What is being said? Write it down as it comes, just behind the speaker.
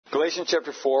Galatians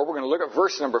chapter 4, we're going to look at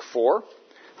verse number 4.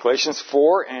 Galatians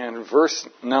 4 and verse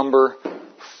number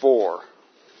 4.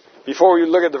 Before we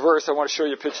look at the verse, I want to show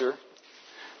you a picture.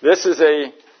 This is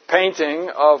a painting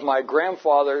of my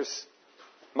great-grandfather's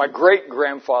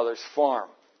farm.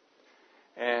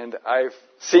 And I've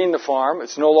seen the farm.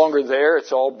 It's no longer there.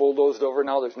 It's all bulldozed over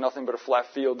now. There's nothing but a flat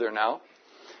field there now.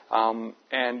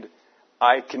 And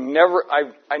I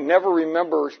never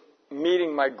remember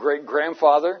meeting my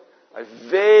great-grandfather. I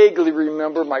vaguely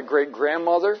remember my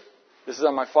great-grandmother. This is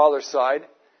on my father's side.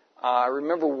 I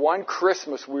remember one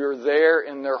Christmas we were there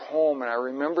in their home, and I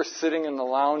remember sitting in the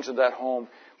lounge of that home.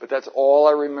 But that's all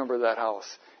I remember of that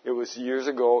house. It was years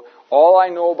ago. All I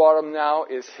know about them now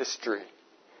is history.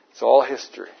 It's all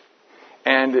history.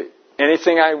 And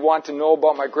anything I want to know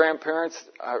about my grandparents,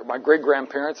 my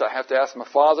great-grandparents, I have to ask my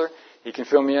father. He can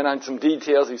fill me in on some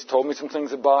details. He's told me some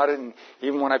things about it. And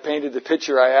even when I painted the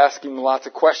picture, I asked him lots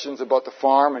of questions about the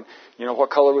farm. And, what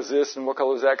color was this and what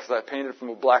color was that? Because I painted from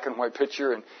a black and white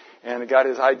picture. And I got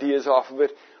his ideas off of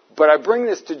it. But I bring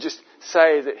this to just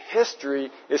say that history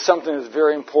is something that's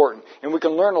very important. And we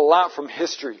can learn a lot from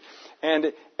history.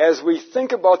 And as we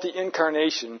think about the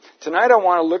Incarnation, tonight I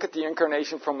want to look at the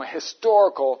Incarnation from a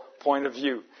historical point of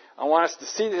view. I want us to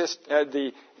see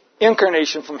the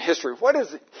Incarnation from history. What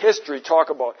does history talk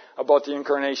about the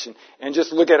Incarnation? And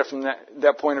just look at it from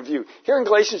that point of view. Here in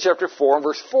Galatians chapter 4, and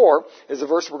verse 4 is the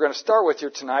verse we're going to start with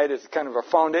here tonight. It's kind of a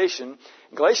foundation.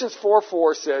 Galatians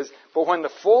 4:4 says, "But when the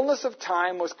fullness of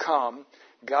time was come,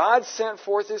 God sent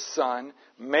forth His Son,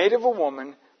 made of a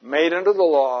woman, made under the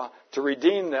law, to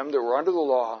redeem them that were under the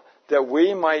law, that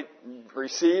we might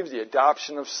receive the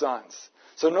adoption of sons."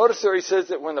 So notice there he says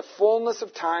that when the fullness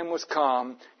of time was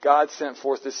come, God sent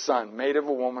forth His Son, made of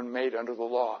a woman, made under the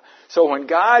law. So when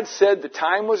God said the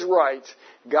time was right,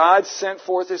 God sent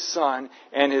forth His Son,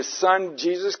 and His Son,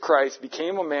 Jesus Christ,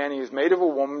 became a man. He was made of a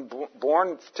woman,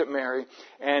 born to Mary,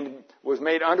 and was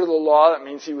made under the law. That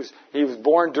means he was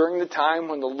born during the time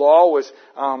when the law was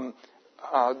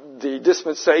the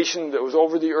dispensation that was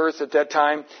over the earth at that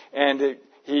time, and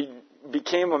He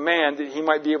became a man that He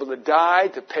might be able to die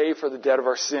to pay for the debt of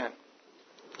our sin.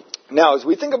 Now, as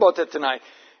we think about that tonight,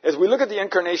 as we look at the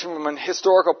Incarnation from a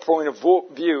historical point of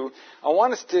view, I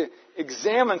want us to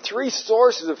examine three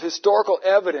sources of historical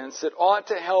evidence that ought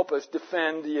to help us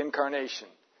defend the Incarnation.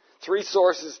 Three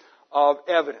sources of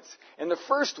evidence. And the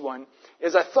first one,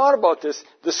 as I thought about this,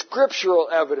 the scriptural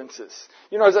evidences.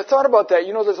 As I thought about that,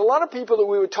 there's a lot of people that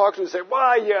we would talk to and say,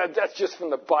 well, yeah, that's just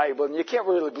from the Bible, and you can't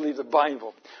really believe the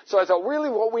Bible. So I thought, really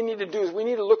what we need to do is we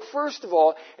need to look, first of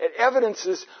all, at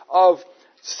evidences of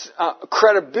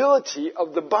credibility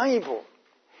of the Bible.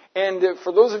 And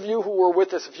for those of you who were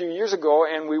with us a few years ago,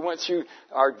 and we went through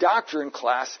our doctrine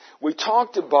class, we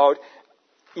talked about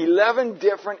 11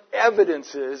 different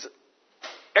evidences,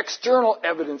 external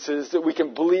evidences that we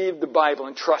can believe the Bible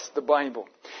and trust the Bible.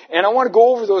 And I want to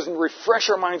go over those and refresh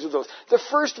our minds with those. The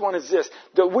first one is this,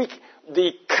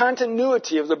 the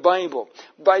continuity of the Bible.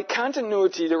 By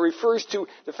continuity, that refers to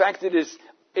the fact that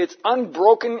its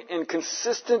unbroken and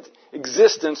consistent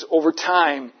existence over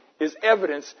time is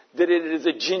evidence that it is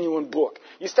a genuine book.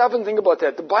 You stop and think about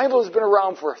that. The Bible has been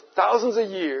around for thousands of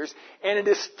years, and it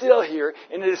is still here,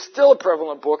 and it is still a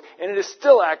prevalent book, and it is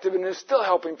still active, and it is still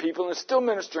helping people, and it's still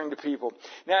ministering to people.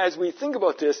 Now, as we think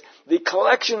about this, the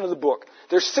collection of the book,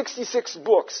 there's 66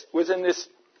 books within this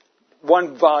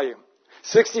one volume.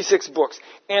 66 books.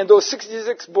 And those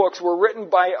 66 books were written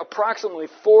by approximately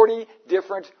 40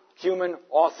 different human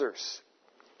authors.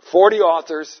 40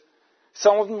 authors.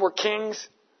 Some of them were kings.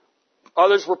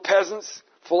 Others were peasants,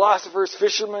 philosophers,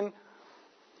 fishermen,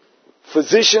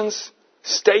 physicians,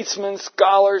 statesmen,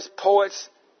 scholars, poets,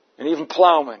 and even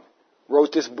plowmen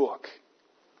wrote this book.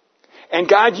 And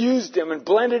God used them and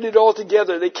blended it all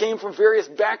together. They came from various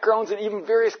backgrounds and even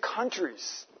various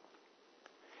countries.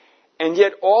 And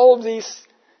yet all of these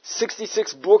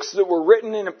 66 books that were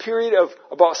written in a period of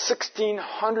about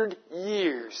 1,600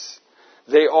 years,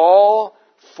 they all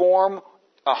form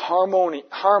a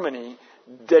harmony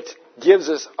that gives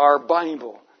us our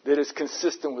Bible that is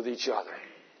consistent with each other.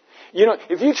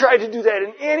 If you tried to do that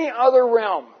in any other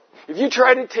realm, if you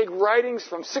tried to take writings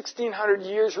from 1,600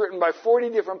 years written by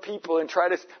 40 different people and try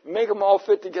to make them all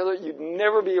fit together, you'd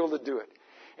never be able to do it.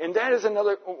 And that is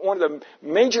one of the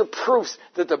major proofs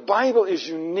that the Bible is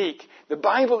unique. The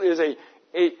Bible is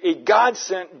a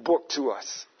God-sent book to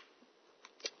us.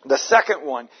 The second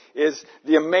one is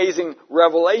the amazing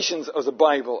revelations of the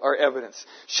Bible are evidence.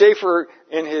 Schaeffer,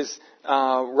 in his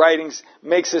writings,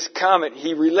 makes this comment.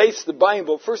 He relates the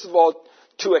Bible, first of all,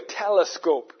 to a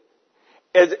telescope.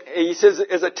 He says,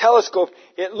 as a telescope,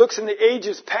 it looks in the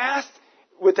ages past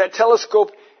with that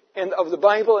telescope of the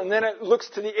Bible, and then it looks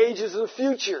to the ages of the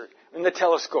future in the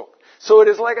telescope. So it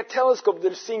is like a telescope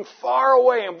that is seeing far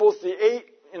away in both the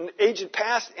aged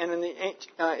past and in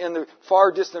the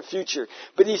far distant future.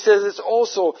 But he says it's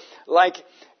also like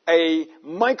a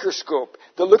microscope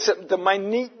that looks at the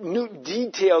minute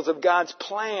details of God's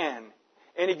plan.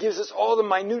 And he gives us all the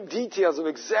minute details of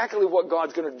exactly what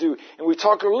God's going to do. And we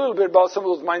talked a little bit about some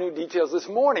of those minute details this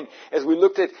morning as we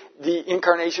looked at the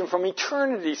incarnation from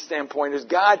eternity standpoint, as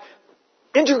God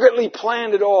intricately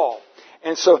planned it all.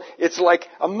 And so it's like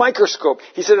a microscope.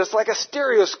 He said it's like a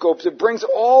stereoscope that brings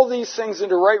all these things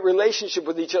into right relationship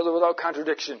with each other without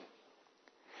contradiction.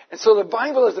 And so the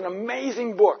Bible is an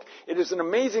amazing book. It is an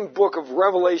amazing book of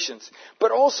revelations.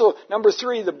 But also, number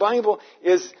 3, the Bible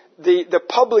is the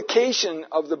publication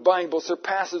of the Bible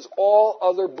surpasses all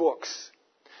other books.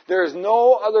 There is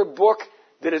no other book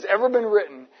that has ever been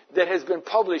written that has been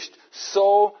published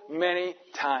so many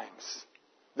times.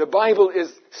 The Bible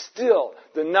is still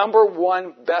the number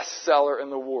 1 bestseller in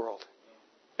the world.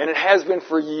 And it has been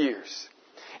for years.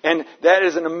 And that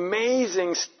is an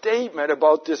amazing statement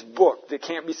about this book that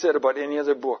can't be said about any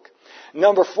other book.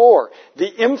 Number 4,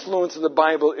 the influence of the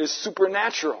Bible is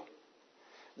supernatural.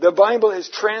 The Bible has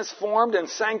transformed and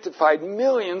sanctified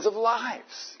millions of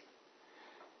lives.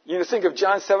 You think of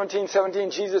John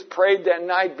 17:17. Jesus prayed that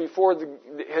night before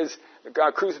his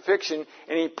crucifixion,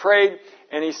 and he prayed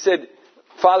and he said,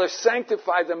 Father,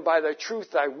 sanctify them by thy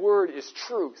truth. Thy word is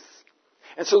truth.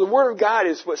 And so the Word of God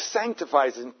is what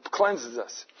sanctifies and cleanses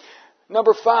us.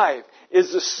 Number 5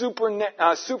 is the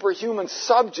superhuman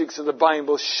subjects of the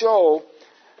Bible show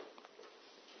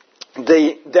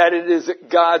that it is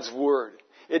God's Word.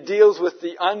 It deals with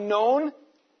the unknown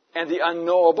and the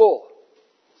unknowable.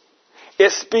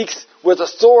 It speaks with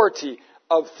authority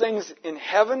of things in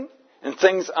heaven and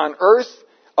things on earth,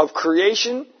 of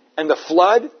creation and the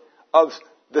flood, of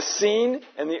the seen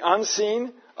and the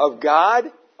unseen, of God,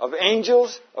 of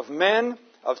angels, of men,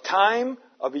 of time,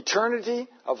 of eternity,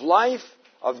 of life,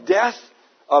 of death,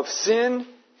 of sin,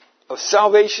 of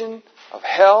salvation, of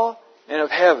hell, and of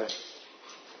heaven.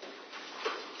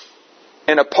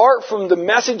 And apart from the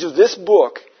message of this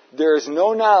book, there is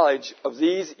no knowledge of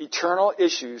these eternal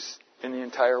issues in the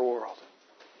entire world.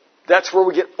 That's where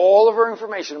we get all of our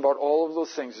information about all of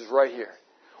those things, is right here.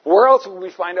 Where else would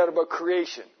we find out about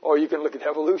creation? Oh, you can look at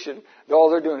evolution. All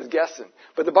they're doing is guessing.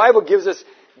 But the Bible gives us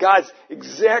God's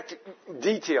exact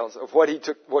details of what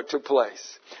took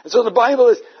place. And so the Bible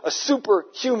is a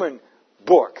superhuman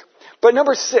book. But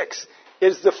number 6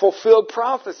 is the fulfilled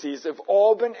prophecies have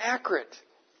all been accurate.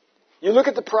 You look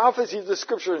at the prophecies of the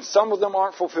Scripture, and some of them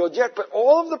aren't fulfilled yet, but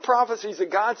all of the prophecies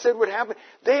that God said would happen,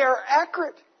 they are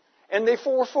accurate. And they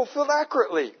were fulfilled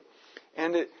accurately.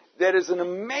 And that is an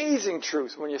amazing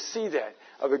truth when you see that,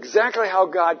 of exactly how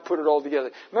God put it all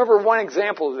together. Remember one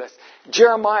example of this.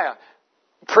 Jeremiah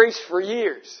preached for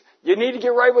years. You need to get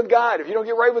right with God. If you don't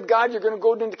get right with God, you're going to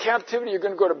go into captivity. You're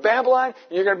going to go to Babylon,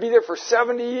 and you're going to be there for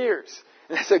 70 years.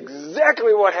 And that's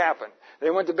exactly what happened. They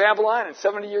went to Babylon, and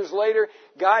 70 years later,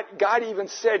 God even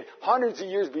said 100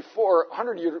 years before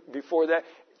that,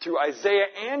 through Isaiah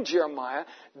and Jeremiah,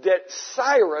 that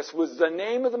Cyrus was the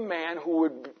name of the man who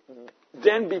would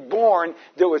then be born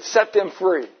that would set them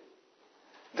free.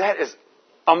 That is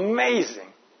amazing.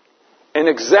 And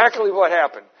exactly what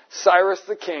happened. Cyrus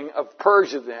the king of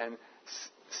Persia then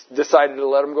decided to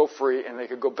let them go free, and they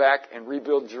could go back and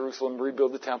rebuild Jerusalem,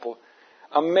 rebuild the temple.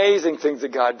 Amazing things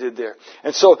that God did there.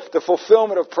 And so the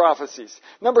fulfillment of prophecies.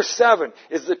 Number 7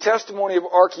 is the testimony of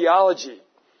archaeology.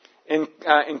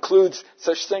 Includes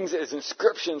such things as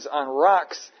inscriptions on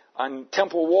rocks, on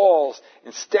temple walls,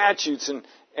 and statues,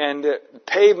 and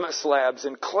pavement slabs,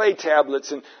 and clay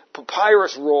tablets, and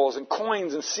papyrus rolls, and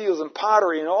coins, and seals, and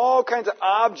pottery, and all kinds of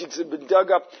objects that have been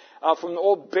dug up from the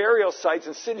old burial sites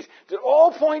and cities that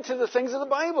all point to the things of the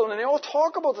Bible, and they all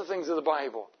talk about the things of the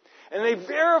Bible. And they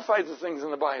verify the things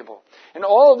in the Bible. And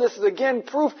all of this is, again,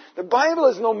 proof. The Bible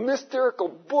is no mystical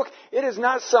book. It is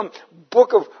not some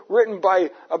book written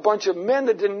by a bunch of men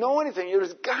that didn't know anything. It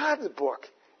is God's book.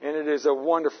 And it is a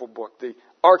wonderful book. The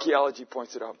archaeology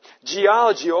points it out.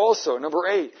 Geology also, number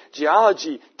 8.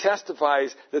 Geology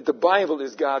testifies that the Bible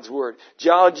is God's Word.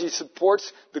 Geology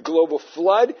supports the global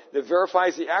flood that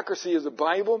verifies the accuracy of the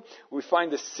Bible. We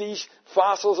find the sea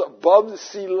fossils above the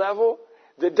sea level.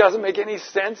 That doesn't make any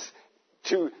sense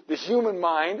to the human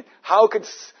mind. How could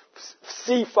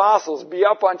sea fossils be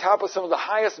up on top of some of the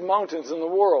highest mountains in the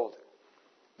world?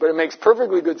 But it makes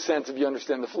perfectly good sense if you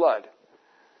understand the flood.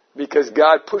 Because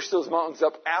God pushed those mountains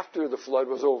up after the flood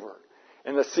was over.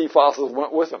 And the sea fossils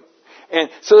went with them. And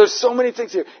so there's so many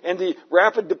things here. And the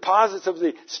rapid deposits of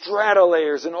the strata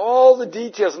layers and all the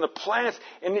details and the plants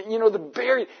and,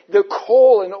 the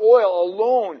coal and oil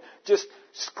alone just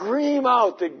scream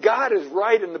out that God is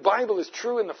right and the Bible is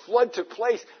true and the flood took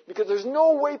place, because there's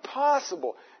no way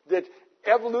possible that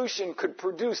evolution could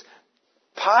produce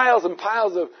piles and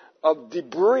piles of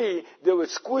debris that would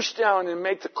squish down and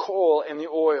make the coal and the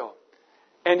oil.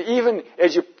 And even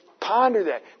as you ponder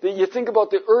that you think about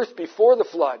the earth before the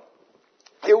flood,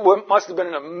 it must have been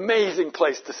an amazing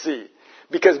place to see.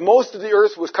 Because most of the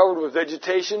earth was covered with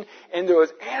vegetation, and there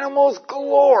was animals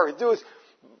galore. There was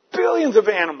billions of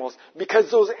animals,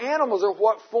 because those animals are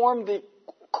what formed the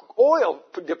oil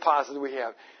deposit we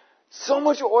have. So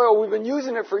much oil, we've been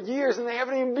using it for years, and they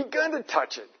haven't even begun to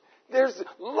touch it. There's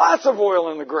lots of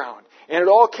oil in the ground. And it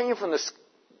all came from the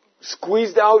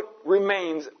squeezed out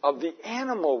remains of the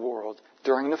animal world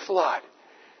during the flood.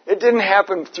 It didn't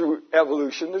happen through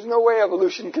evolution. There's no way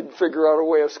evolution could figure out a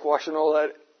way of squashing all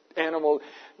that animal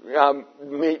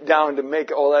meat down to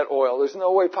make all that oil. There's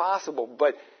no way possible,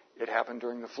 but it happened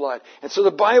during the flood. And so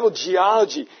the Bible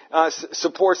geology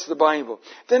supports the Bible.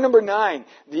 Then number 9,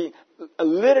 the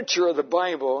literature of the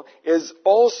Bible is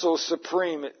also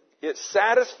supreme. It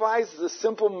satisfies the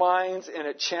simple minds and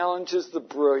it challenges the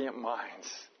brilliant minds.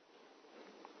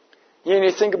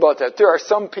 You think about that. There are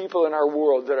some people in our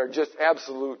world that are just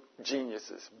absolute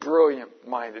geniuses,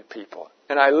 brilliant-minded people.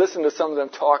 And I listen to some of them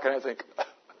talk and I think,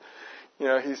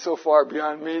 he's so far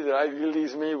beyond me that he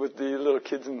leaves me with the little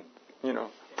kids in,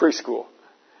 preschool.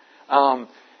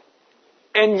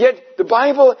 And yet the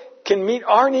Bible can meet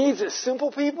our needs as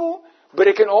simple people, but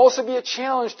it can also be a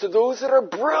challenge to those that are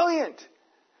brilliant.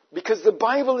 Because the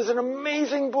Bible is an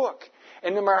amazing book.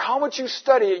 And no matter how much you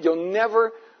study it, you'll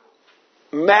never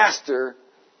master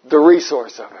the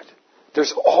resource of it.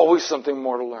 There's always something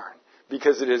more to learn,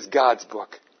 because it is God's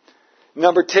book.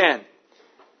 Number 10,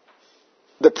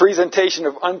 the presentation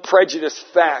of unprejudiced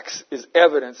facts is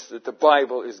evidence that the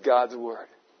Bible is God's Word.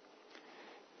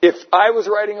 If I was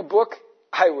writing a book,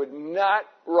 I would not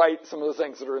write some of the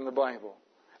things that are in the Bible.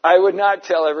 I would not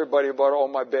tell everybody about all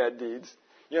my bad deeds.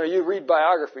 You read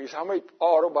biographies. How many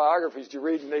autobiographies do you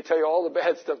read and they tell you all the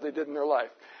bad stuff they did in their life?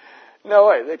 No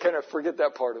way. They kind of forget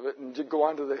that part of it and go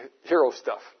on to the hero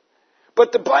stuff.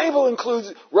 But the Bible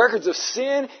includes records of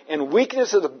sin and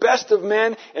weakness of the best of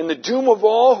men and the doom of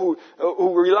all who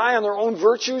rely on their own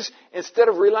virtues instead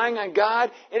of relying on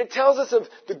God. And it tells us of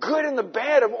the good and the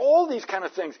bad of all these kind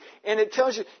of things. And it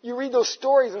tells you read those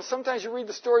stories, and sometimes you read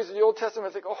the stories of the Old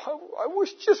Testament and think, I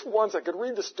wish just once I could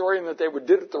read the story and that they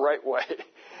did it the right way.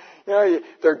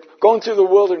 They're going through the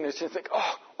wilderness and you think,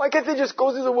 why can't they just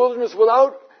go through the wilderness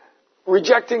without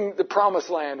rejecting the promised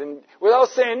land and without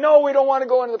saying, no, we don't want to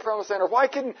go into the promised land? Or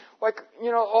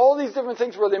all these different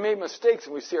things where they made mistakes,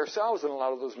 and we see ourselves in a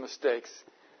lot of those mistakes.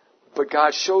 But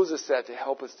God shows us that to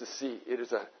help us to see it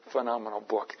is a phenomenal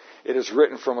book. It is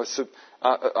written from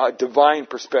a divine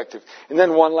perspective. And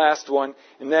then one last one,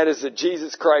 and that is that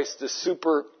Jesus Christ, the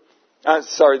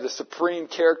supreme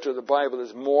character of the Bible,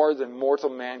 is more than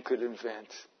mortal man could invent.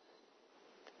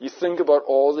 You think about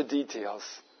all the details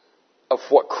of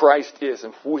what Christ is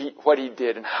and what He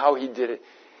did and how He did it,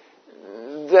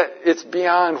 that it's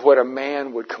beyond what a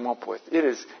man would come up with. It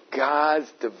is God's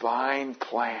divine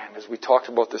plan, as we talked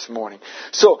about this morning.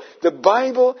 So the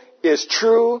Bible is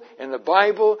true and the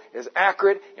Bible is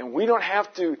accurate, and we don't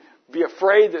have to be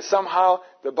afraid that somehow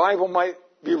the Bible might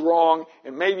be wrong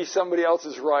and maybe somebody else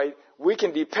is right. We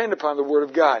can depend upon the Word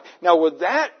of God. Now, with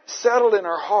that settled in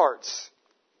our hearts,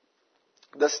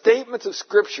 the statements of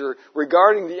Scripture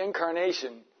regarding the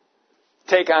Incarnation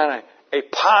take on a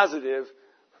positive,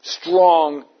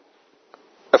 strong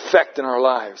effect in our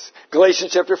lives.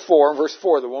 Galatians chapter 4 and verse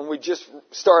 4, the one we just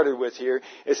started with here,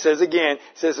 it says,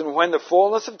 and when the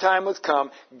fullness of time was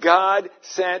come, God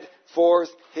sent forth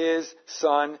His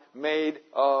Son, made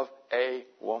of a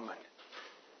woman.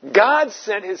 God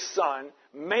sent His Son,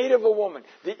 made of a woman.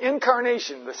 The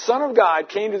Incarnation, the Son of God,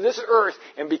 came to this earth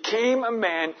and became a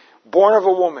man born of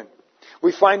a woman.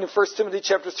 We find in 1 Timothy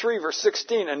chapter 3, verse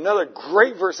 16, another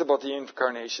great verse about the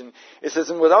Incarnation. It says,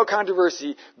 and without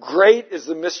controversy, great is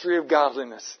the mystery of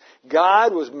godliness.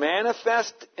 God was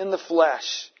manifest in the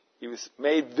flesh. He was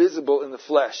made visible in the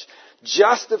flesh.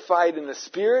 Justified in the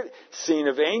Spirit, seen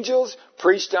of angels,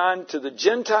 preached on to the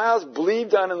Gentiles,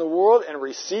 believed on in the world, and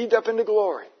received up into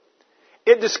glory.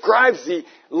 It describes the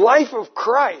life of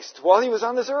Christ while He was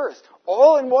on this earth,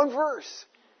 all in one verse.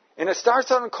 And it starts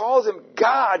out and calls Him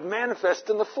God manifest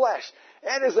in the flesh.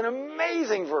 That is an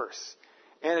amazing verse.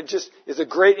 And it just is a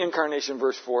great incarnation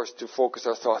verse for us to focus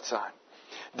our thoughts on.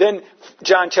 Then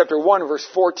John chapter 1, verse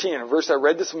 14, a verse I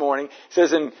read this morning,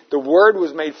 says, "And the Word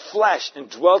was made flesh and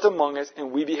dwelt among us,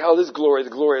 and we beheld His glory, the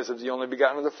glory as of the only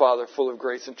begotten of the Father, full of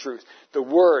grace and truth." The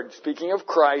Word, speaking of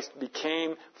Christ,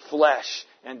 became flesh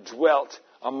and dwelt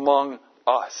among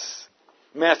us.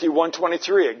 Matthew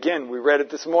 1:23, again, we read it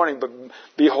this morning, "But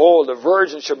behold, a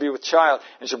virgin shall be with child,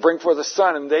 and shall bring forth a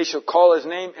son, and they shall call his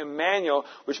name Emmanuel,"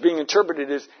 which being interpreted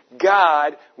is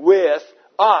God with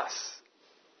us.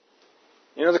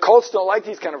 You know, the cults don't like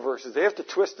these kind of verses. They have to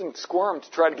twist and squirm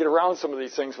to try to get around some of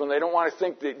these things when they don't want to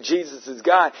think that Jesus is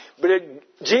God. But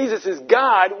Jesus is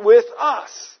God with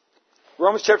us.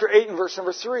 Romans chapter 8 and verse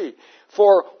number 3.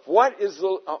 "For what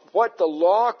the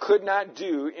law could not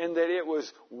do, in that it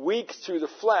was weak through the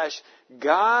flesh,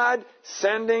 God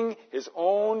sending His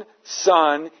own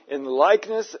Son in the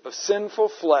likeness of sinful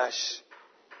flesh,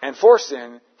 and for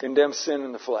sin, condemned sin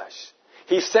in the flesh."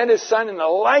 He sent His Son in the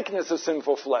likeness of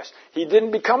sinful flesh. He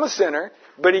didn't become a sinner,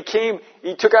 but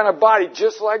He took on a body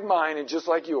just like mine and just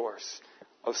like yours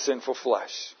of sinful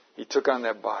flesh. He took on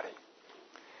that body.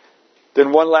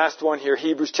 Then one last one here,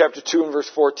 Hebrews chapter 2 and verse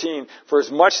 14. "For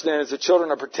as much then as the children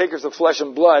are partakers of flesh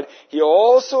and blood, He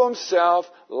also Himself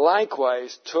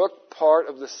likewise took part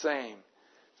of the same,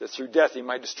 that through death He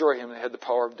might destroy him that had the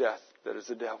power of death, that is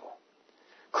the devil."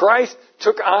 Christ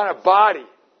took on a body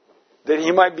that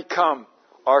He might become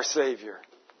our Savior.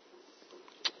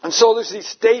 And so there's these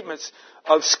statements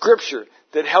of Scripture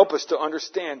that help us to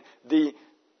understand the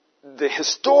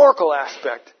historical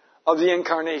aspect of the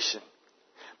Incarnation.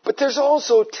 But there's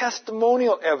also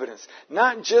testimonial evidence,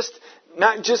 not just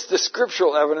the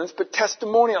scriptural evidence, but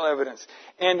testimonial evidence.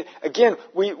 And again,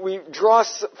 we draw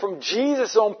from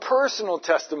Jesus' own personal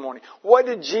testimony. What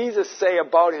did Jesus say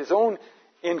about His own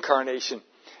incarnation?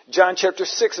 John chapter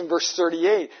 6 and verse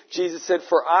 38, Jesus said,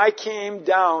 "For I came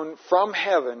down from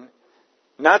heaven,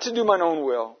 not to do mine own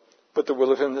will, but the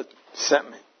will of Him that sent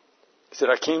me." He said,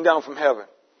 "I came down from heaven."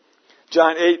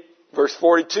 John 8 verse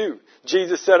 42,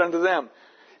 Jesus said unto them,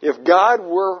 "If God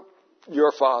were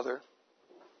your Father,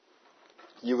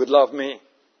 you would love me.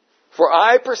 For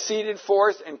I proceeded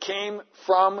forth and came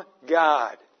from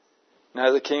God.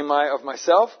 Neither came I of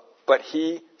myself, but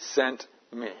He sent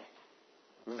me."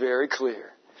 Very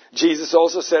clear. Jesus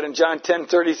also said in John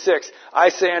 10:36, "I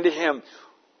say unto him,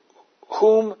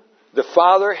 whom the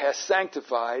Father has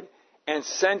sanctified and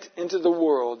sent into the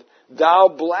world, thou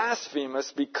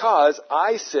blasphemest, because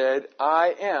I said,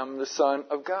 I am the Son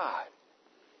of God."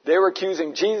 They were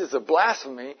accusing Jesus of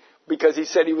blasphemy because He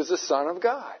said He was the Son of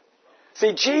God.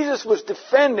 See, Jesus was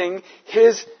defending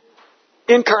His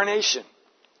incarnation.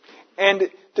 And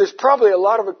there's probably a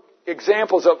lot of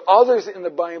examples of others in the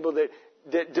Bible that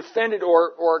defended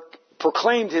or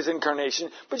proclaimed His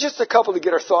incarnation, but just a couple to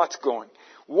get our thoughts going.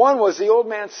 One was the old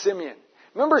man Simeon.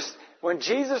 Remember when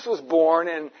Jesus was born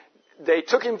and they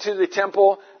took Him to the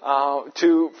temple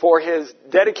for His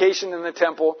dedication in the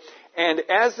temple, and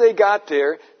as they got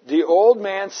there, the old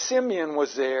man Simeon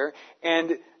was there,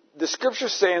 and the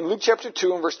Scriptures say in Luke chapter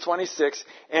 2 and verse 26,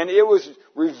 "And it was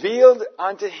revealed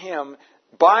unto him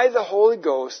by the Holy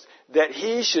Ghost that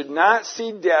he should not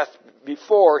see death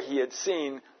before he had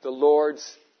seen the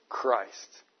Lord's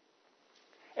Christ."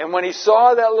 And when he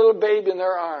saw that little babe in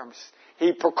their arms,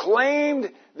 he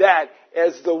proclaimed that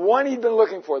as the one he'd been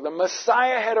looking for. The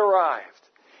Messiah had arrived.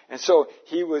 And so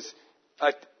he was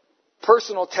a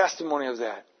personal testimony of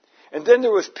that. And then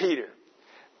there was Peter.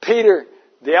 Peter,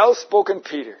 the outspoken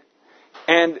Peter.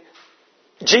 And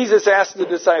Jesus asked the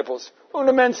disciples, "Whom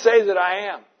do men say that I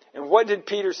am?" And what did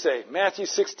Peter say? Matthew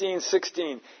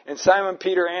 16:16. "And Simon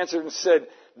Peter answered and said,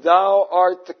 Thou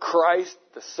art the Christ,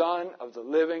 the Son of the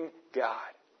living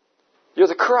God." You're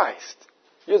the Christ.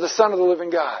 You're the Son of the living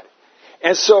God.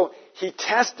 And so he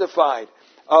testified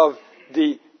of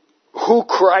who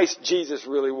Christ Jesus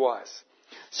really was.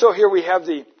 So here we have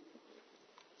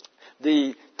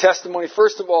the testimony,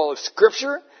 first of all, of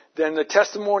Scripture, then the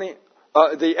testimony,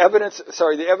 the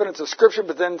evidence of Scripture,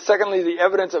 but then secondly, the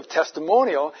evidence of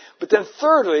testimonial, but then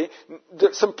thirdly,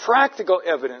 some practical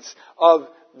evidence of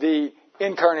the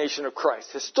incarnation of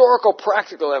Christ. Historical,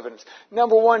 practical evidence.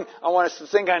 Number one I want us to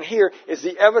think on here is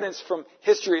the evidence from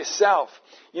history itself.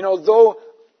 You know, though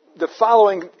the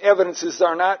following evidences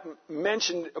are not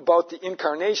mentioned about the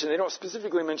incarnation, they don't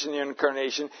specifically mention the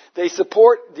incarnation, they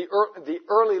support the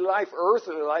earthly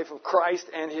life of Christ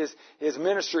and His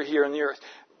ministry here on the earth.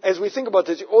 As we think about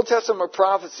this, the Old Testament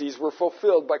prophecies were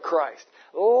fulfilled by Christ.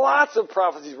 Lots of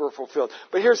prophecies were fulfilled.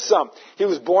 But here's some. He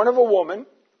was born of a woman.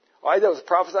 All right, that was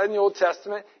prophesied in the Old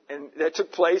Testament, and that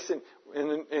took place in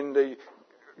the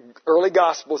early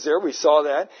Gospels there. We saw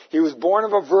that. He was born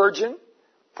of a virgin,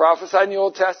 prophesied in the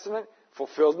Old Testament,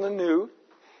 fulfilled in the New.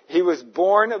 He was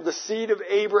born of the seed of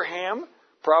Abraham,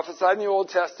 prophesied in the Old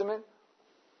Testament,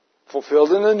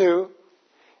 fulfilled in the New.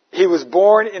 He was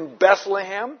born in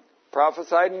Bethlehem,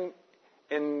 prophesied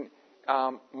in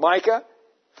Micah,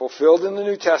 fulfilled in the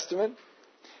New Testament.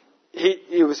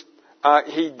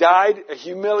 He died a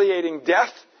humiliating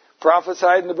death,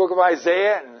 prophesied in the book of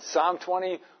Isaiah and Psalm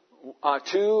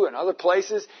 22 and other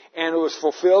places, and it was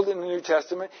fulfilled in the New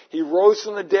Testament. He rose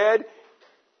from the dead,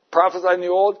 prophesied in the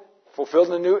Old, fulfilled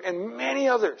in the New, and many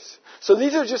others. So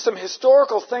these are just some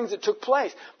historical things that took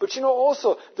place. But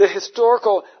also the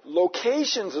historical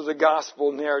locations of the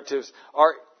gospel narratives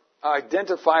are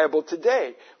identifiable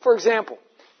today. For example,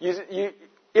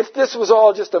 if this was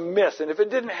all just a myth, and if it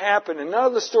didn't happen, and none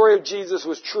of the story of Jesus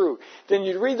was true, then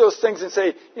you'd read those things and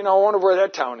say, I wonder where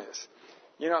that town is.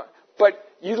 But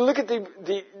you look at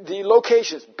the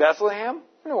locations. Bethlehem,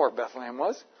 we know where Bethlehem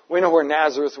was. We know where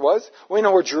Nazareth was. We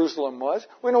know where Jerusalem was.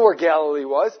 We know where Galilee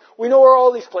was. We know where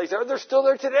all these places are. They're still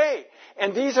there today.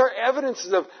 And these are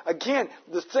evidences of, again,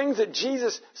 the things that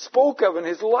Jesus spoke of and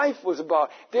his life was about.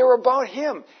 They were about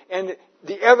him. And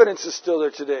the evidence is still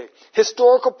there today.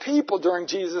 Historical people during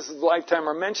Jesus' lifetime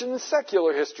are mentioned in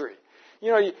secular history.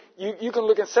 You can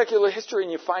look in secular history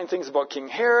and you find things about King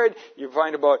Herod. You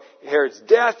find about Herod's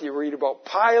death. You read about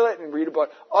Pilate and read about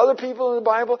other people in the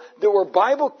Bible that were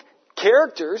Bible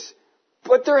characters,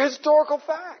 but they're historical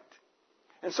fact.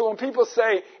 And so when people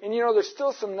say, and there's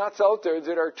still some nuts out there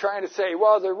that are trying to say,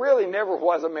 well, there really never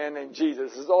was a man named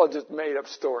Jesus. It's all just made up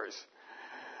stories.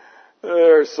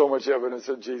 There's so much evidence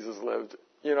that Jesus lived.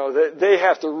 They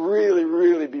have to really,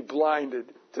 really be blinded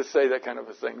to say that kind of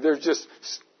a thing. There's just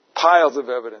piles of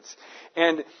evidence.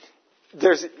 And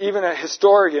there's even a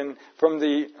historian from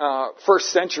the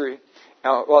first century,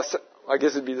 I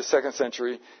guess it'd be the second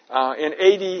century, in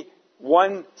AD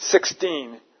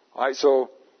 116, all right,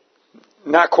 so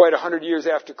not quite 100 years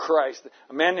after Christ,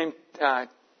 a man named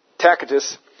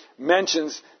Tacitus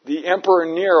mentions the Emperor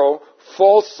Nero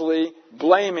falsely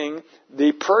blaming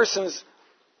the persons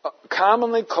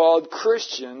commonly called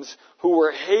Christians who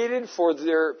were hated for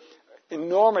their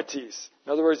enormities.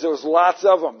 In other words, there was lots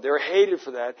of them. They were hated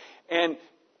for that. And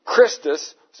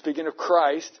Christus, speaking of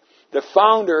Christ, the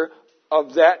founder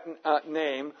of that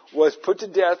name, was put to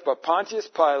death by Pontius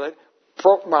Pilate,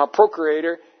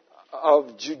 procurator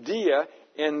of Judea,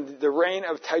 in the reign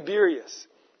of Tiberius.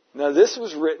 Now, this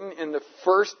was written in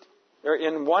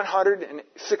in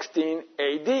 116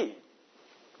 A.D.,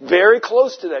 very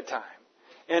close to that time.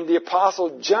 And the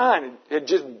Apostle John had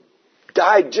just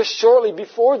died just shortly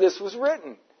before this was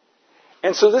written.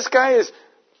 And so this guy is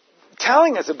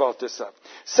telling us about this stuff.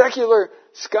 Secular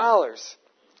scholars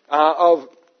of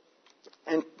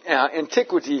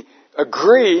antiquity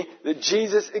agree that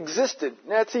Jesus existed.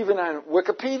 That's even on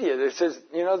Wikipedia. It says,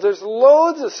 there's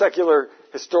loads of secular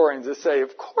historians that say,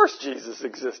 of course Jesus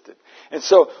existed. And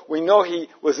so we know he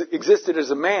existed as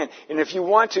a man. And if you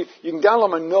want to, you can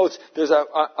download my notes. There's a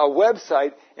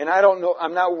website, and I don't know,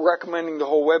 I'm not recommending the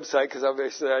whole website because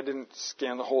obviously I didn't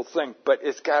scan the whole thing, but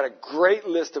it's got a great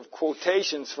list of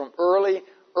quotations from early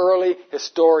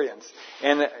historians.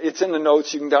 And it's in the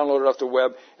notes. You can download it off the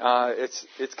web.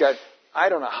 It's got, I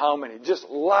don't know how many, just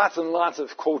lots and lots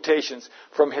of quotations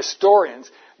from historians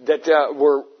that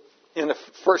were in the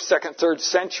first, second, third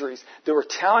centuries that were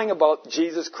telling about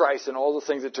Jesus Christ and all the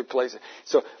things that took place.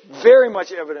 So very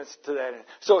much evidence to that end.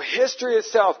 So history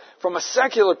itself, from a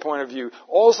secular point of view,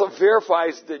 also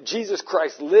verifies that Jesus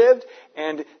Christ lived,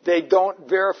 and they don't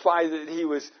verify that he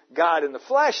was God in the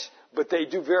flesh, but they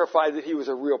do verify that he was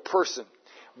a real person.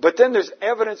 But then there's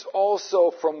evidence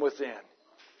also from within.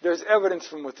 There's evidence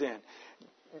from within.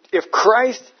 If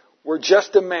Christ were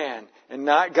just a man and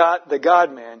not God, the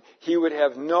God-man, he would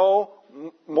have no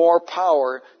more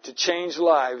power to change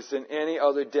lives than any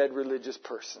other dead religious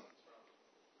person.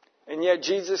 And yet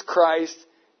Jesus Christ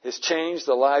has changed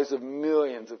the lives of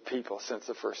millions of people since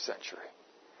the first century.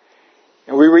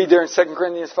 And we read there in 2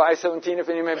 Corinthians 5:17, if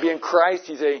any man be in Christ,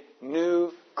 he's a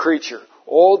new creature.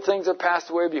 Old things are passed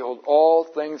away, behold, all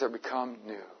things are become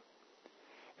new.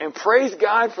 And praise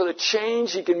God for the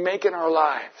change he can make in our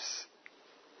lives.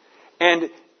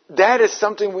 And that is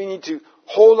something we need to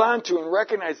hold on to and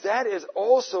recognize. That is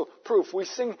also proof. We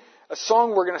sing a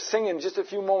song we're going to sing in just a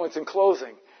few moments in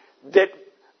closing that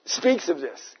speaks of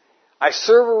this. I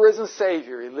serve a risen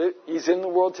Savior. He's in the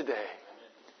world today.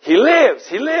 He lives.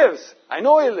 He lives. I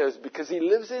know he lives because he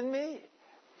lives in me.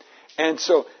 And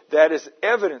so that is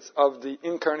evidence of the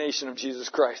incarnation of Jesus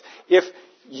Christ. If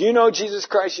you know Jesus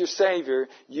Christ, your Savior,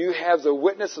 you have the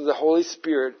witness of the Holy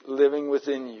Spirit living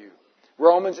within you.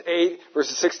 Romans 8,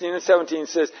 verses 16 and 17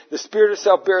 says, the Spirit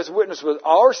itself bears witness with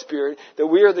our spirit that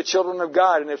we are the children of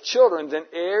God. And if children, then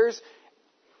heirs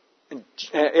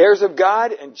of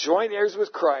God and joint heirs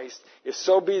with Christ, if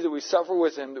so be that we suffer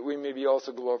with Him, that we may be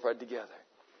also glorified together.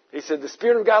 He said the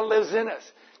Spirit of God lives in us,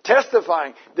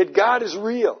 testifying that God is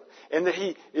real and that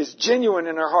He is genuine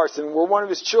in our hearts and we're one of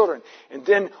His children. And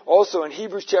then also in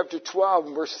Hebrews chapter 12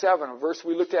 and verse 7, a verse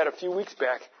we looked at a few weeks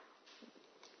back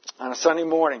on a Sunday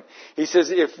morning, he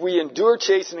says, if we endure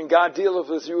chastening, God dealeth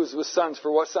with you as with sons,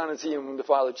 for what son is he whom the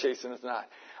Father chasteneth not?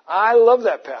 I love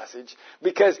that passage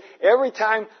because every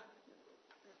time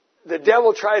the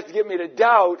devil tries to get me to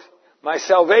doubt my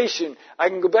salvation, I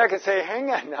can go back and say, hang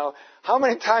on now, how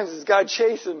many times has God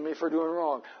chastened me for doing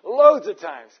wrong? Loads of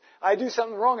times. I do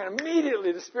something wrong and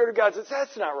immediately the Spirit of God says,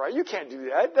 that's not right. You can't do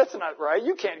that. That's not right.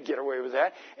 You can't get away with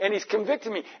that. And He's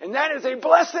convicting me. And that is a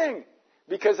blessing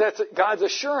because that's God's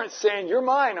assurance saying, you're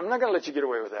mine. I'm not going to let you get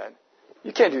away with that.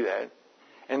 You can't do that.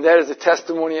 And that is a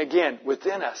testimony again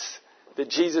within us that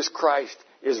Jesus Christ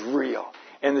is real.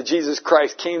 And that Jesus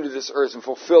Christ came to this earth and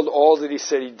fulfilled all that He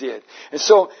said He did. And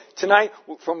so tonight,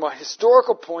 from a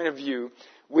historical point of view,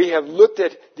 we have looked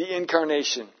at the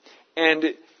Incarnation. And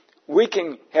we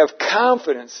can have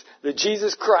confidence that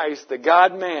Jesus Christ, the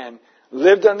God-man,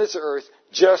 lived on this earth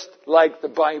just like the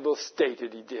Bible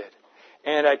stated He did.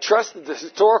 And I trust that the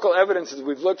historical evidences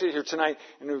we've looked at here tonight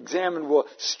and examined will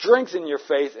strengthen your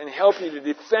faith and help you to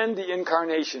defend the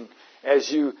Incarnation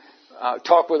as you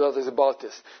talk with others about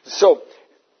this. So,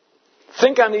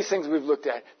 think on these things we've looked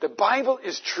at. The Bible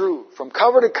is true from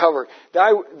cover to cover.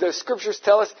 The Scriptures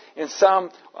tell us in Psalm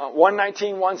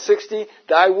 119, 160,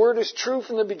 Thy word is true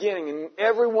from the beginning, and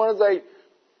every one of Thy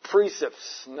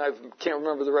precepts, and I can't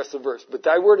remember the rest of the verse, but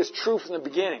Thy word is true from the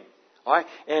beginning. All right?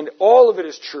 And all of it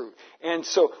is true. And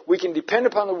so we can depend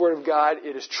upon the Word of God.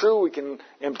 It is true. We can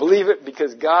and believe it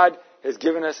because God has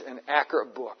given us an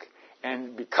accurate book.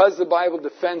 And because the Bible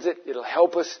defends it, it'll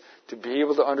help us to be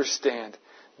able to understand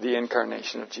the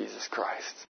Incarnation of Jesus Christ.